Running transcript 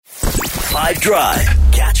5 Drive.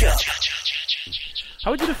 Catch up.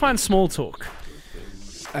 How would you define small talk?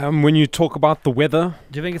 When you talk about the weather.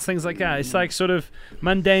 Do you think it's things like that? It's like sort of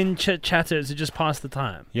mundane chatter to just pass the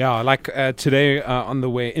time. Yeah, like today on the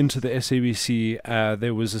way into the SABC,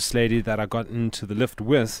 there was this lady that I got into the lift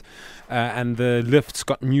with, and the lift's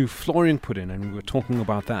got new flooring put in, and we were talking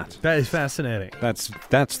about that. That is fascinating. That's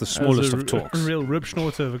the smallest of talks. A real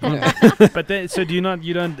ripschnorter of a conversation. But then, so you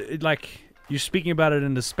don't like... You're speaking about it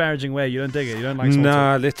in a disparaging way. You don't dig it. You don't like small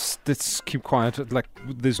talk. Let's keep quiet. Like,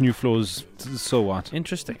 there's new floors, so what?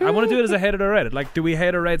 Interesting. I want to do it as a hate it or rate it. Like, do we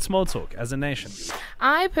hate or rate small talk as a nation?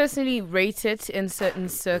 I personally rate it in certain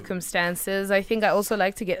circumstances. I think I also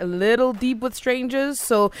like to get a little deep with strangers.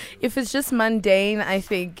 So if it's just mundane, I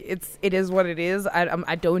think it is what it is.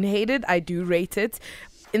 I don't hate it. I do rate it.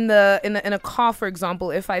 In a car, for example,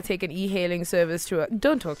 if I take an e-hailing service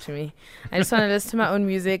don't talk to me. I just want to listen to my own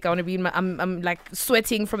music. I want to be I'm like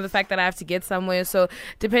sweating from the fact that I have to get somewhere. So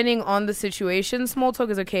depending on the situation, small talk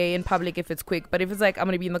is okay in public if it's quick. But if it's like I'm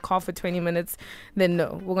going to be in the car for 20 minutes, then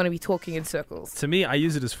no, we're going to be talking in circles. To me, I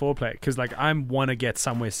use it as foreplay because like I want to get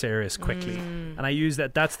somewhere serious quickly, and I use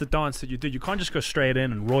that. That's the dance that you do. You can't just go straight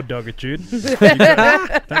in and raw dog at Jude.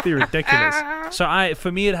 That'd be ridiculous. So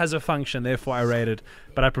for me, it has a function. Therefore, I rate it.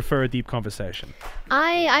 But I prefer a deep conversation.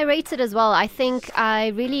 I rate it as well. I think I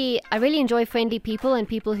really enjoy friendly people and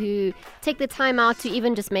people who take the time out to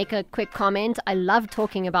even just make a quick comment. I love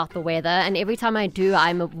talking about the weather, and every time I do,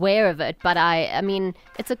 I'm aware of it. But I mean,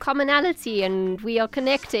 it's a commonality, and we are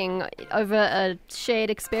connecting over a shared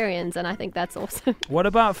experience, and I think that's awesome. What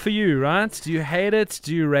about for you, right? Do you hate it?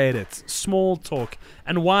 Do you rate it? Small talk.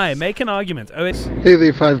 And why? Make an argument. Hey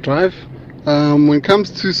there, 5 Drive. When it comes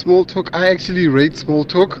to small talk, I actually rate small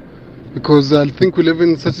talk because I think we live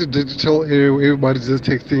in such a digital area where everybody's just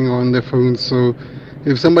texting on their phones. So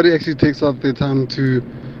if somebody actually takes out their time to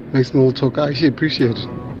make small talk, I actually appreciate it.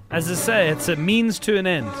 As I say, it's a means to an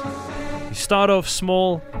end. You start off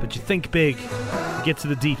small, but you think big. You get to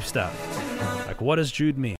the deep stuff. Like, what does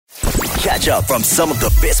Jude mean? Catch up from some of the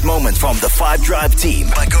best moments from the 5 Drive team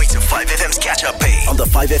by going to 5FM's catch up page on the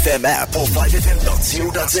 5FM app or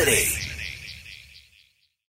 5FM.co.za.